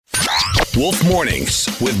Wolf Mornings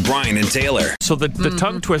with Brian and Taylor. So the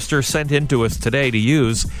tongue twister sent into us today to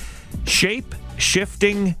use: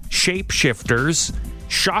 shape-shifting shapeshifters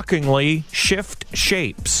shockingly shift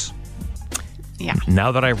shapes. Yeah.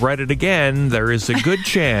 Now that I've read it again, there is a good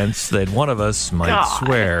chance that one of us might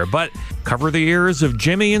swear. But cover the ears of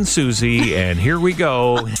Jimmy and Susie, and here we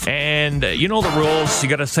go. And you know the rules. You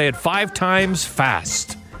got to say it 5 times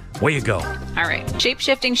fast. Way you go. All right.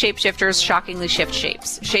 Shape-shifting shapeshifters shockingly shift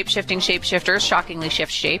shapes. Shape-shifting shapeshifters shockingly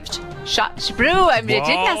shift shaped. I did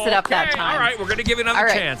mess it up that time. All right, we're going to give you another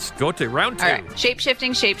chance. Go to round 2. All right.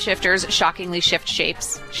 Shape-shifting shapeshifters shockingly shift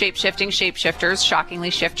shapes. Shape-shifting shapeshifters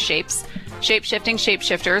shockingly shift shapes. Shape-shifting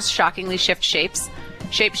shapeshifters shockingly shift shapes.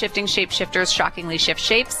 Shape-shifting shapeshifters shockingly shift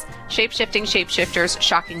shapes. Shape-shifting shapeshifters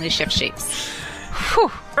shockingly shift shapes. Whew. All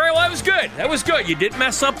right, well, that was good. That was good. You did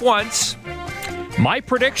mess up once. My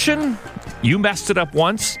prediction, you messed it up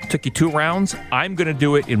once, took you 2 rounds. I'm going to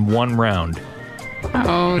do it in 1 round.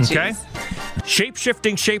 Oh, geez. Okay?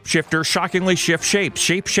 Shape-shifting shapeshifter shockingly shift shapes.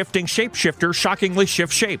 Shape-shifting shapeshifter shockingly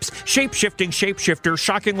shift shapes. Shape-shifting shapeshifter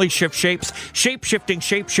shockingly shift shapes. Shape-shifting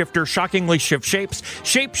shapeshifter shockingly shift shapes.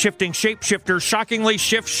 Shape-shifting shapeshifter shockingly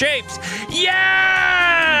shift shapes.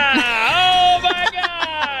 Yeah! Oh, my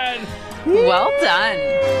God! Well done.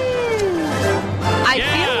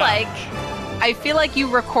 I feel like you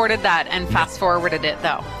recorded that and fast-forwarded it,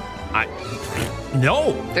 though.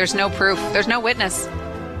 No. There's no proof. There's no witness.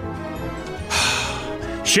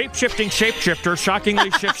 Shape-shifting shapeshifter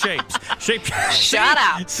shockingly shift shapes. Shut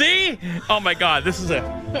up. See? Oh, my God. This is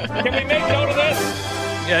Can we make note of this?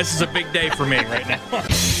 Yeah, this is a big day for me right now.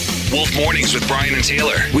 Wolf Mornings with Brian and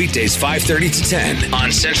Taylor. Weekdays 5:30 to 10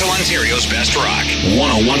 on Central Ontario's Best Rock.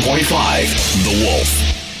 101.5 The Wolf.